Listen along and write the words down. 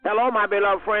Hello, my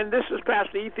beloved friend. This is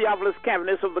Pastor E. Theophilus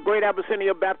Cavanis of the Great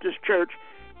Abyssinia Baptist Church,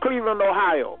 Cleveland,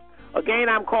 Ohio. Again,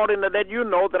 I'm calling to let you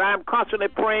know that I'm constantly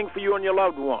praying for you and your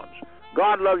loved ones.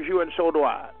 God loves you, and so do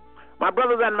I. My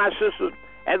brothers and my sisters,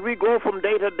 as we grow from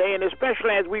day to day, and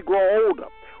especially as we grow older,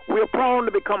 we are prone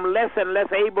to become less and less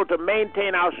able to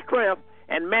maintain our strength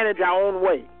and manage our own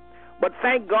way. But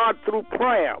thank God, through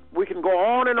prayer, we can go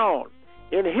on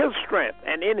in His strength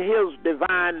and in His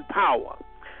divine power.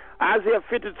 Isaiah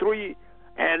 53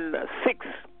 and 6,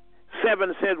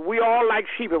 7 says, "We all like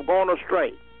sheep have gone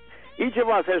astray. Each of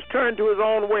us has turned to his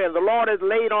own way, and the Lord has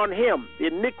laid on him the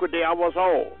iniquity of us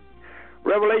all."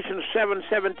 Revelation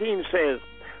 7:17 says,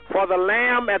 "For the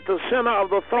Lamb at the center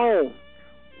of the throne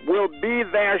will be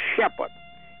their shepherd.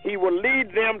 He will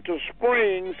lead them to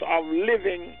springs of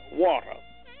living water."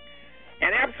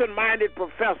 An absent-minded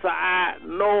professor I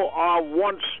know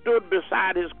once stood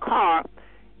beside his car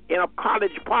in a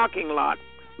college parking lot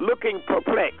looking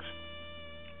perplexed.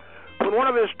 When one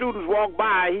of his students walked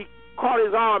by, he caught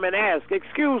his arm and asked,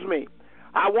 "Excuse me,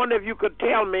 I wonder if you could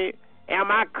tell me, am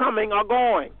I coming or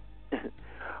going?"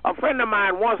 A friend of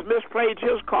mine once misplaced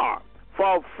his car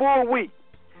for a full week.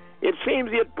 It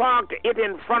seems he had parked it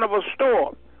in front of a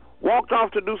store, walked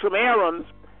off to do some errands,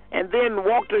 and then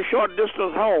walked a short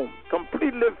distance home,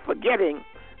 completely forgetting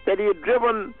that he had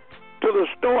driven to the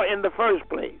store in the first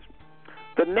place.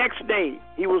 The next day,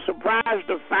 he was surprised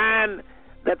to find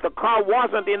that the car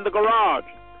wasn't in the garage,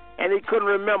 and he couldn't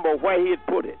remember where he had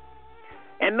put it.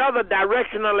 Another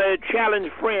directionally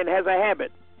challenged friend has a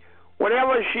habit.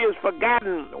 Whenever she has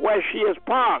forgotten where she is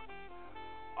parked,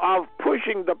 of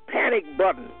pushing the panic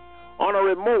button on a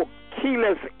remote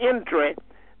keyless entry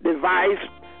device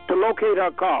to locate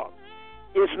her car.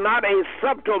 It's not a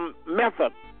subtle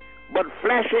method, but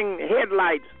flashing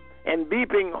headlights and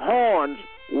beeping horns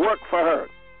work for her.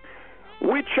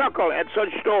 We chuckle at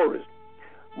such stories,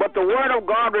 but the Word of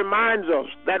God reminds us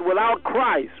that without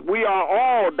Christ, we are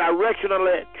all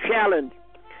directionally challenged,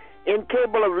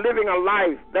 incapable of living a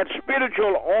life that's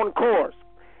spiritual on course,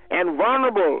 and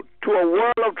vulnerable to a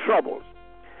world of troubles.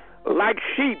 Like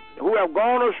sheep who have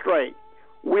gone astray,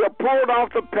 we are pulled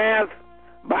off the path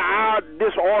by our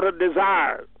disordered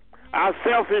desires, our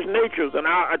selfish natures, and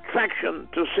our attraction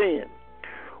to sin.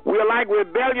 We are like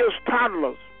rebellious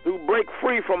toddlers who break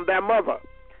free from their mother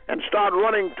and start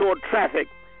running toward traffic,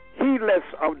 heedless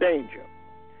of danger.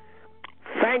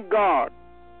 Thank God,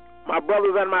 my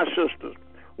brothers and my sisters,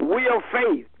 we of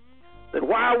faith, that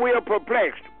while we are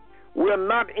perplexed, we are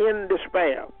not in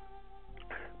despair.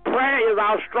 Prayer is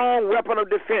our strong weapon of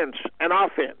defense and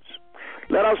offense.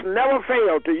 Let us never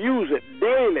fail to use it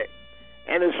daily,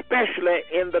 and especially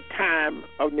in the time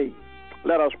of need.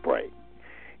 Let us pray.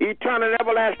 Eternal and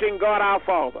everlasting God, our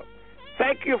Father,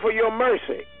 thank you for your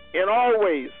mercy in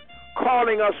always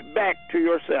calling us back to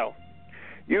yourself.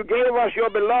 You gave us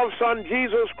your beloved Son,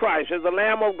 Jesus Christ, as the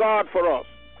Lamb of God for us.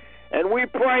 And we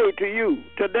pray to you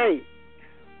today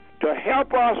to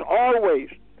help us always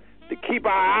to keep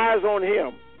our eyes on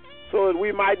him so that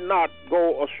we might not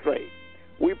go astray.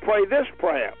 We pray this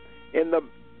prayer in the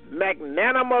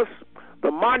magnanimous, the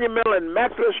monumental and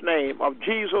matchless name of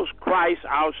Jesus Christ,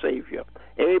 our Savior.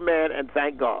 Amen, and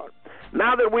thank God.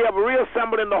 Now that we have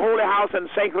reassembled in the holy house and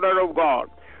sanctuary of God,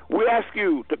 we ask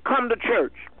you to come to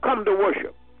church, come to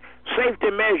worship. Safety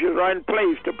measures are in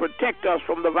place to protect us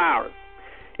from the virus.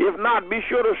 If not, be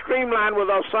sure to streamline with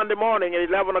us Sunday morning at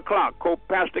 11 o'clock.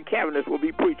 Co-Pastor Cavanis will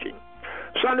be preaching.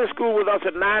 Sunday school with us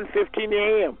at 9:15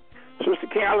 a.m. Sister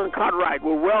Carolyn Cartwright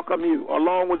will welcome you,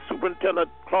 along with Superintendent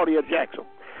Claudia Jackson.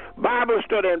 Bible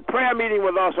study and prayer meeting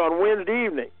with us on Wednesday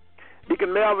evening.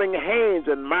 Deacon Melvin Haynes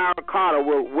and Myra Carter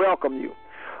will welcome you.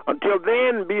 Until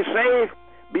then, be safe,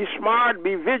 be smart,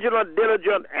 be vigilant,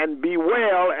 diligent, and be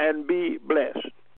well, and be blessed.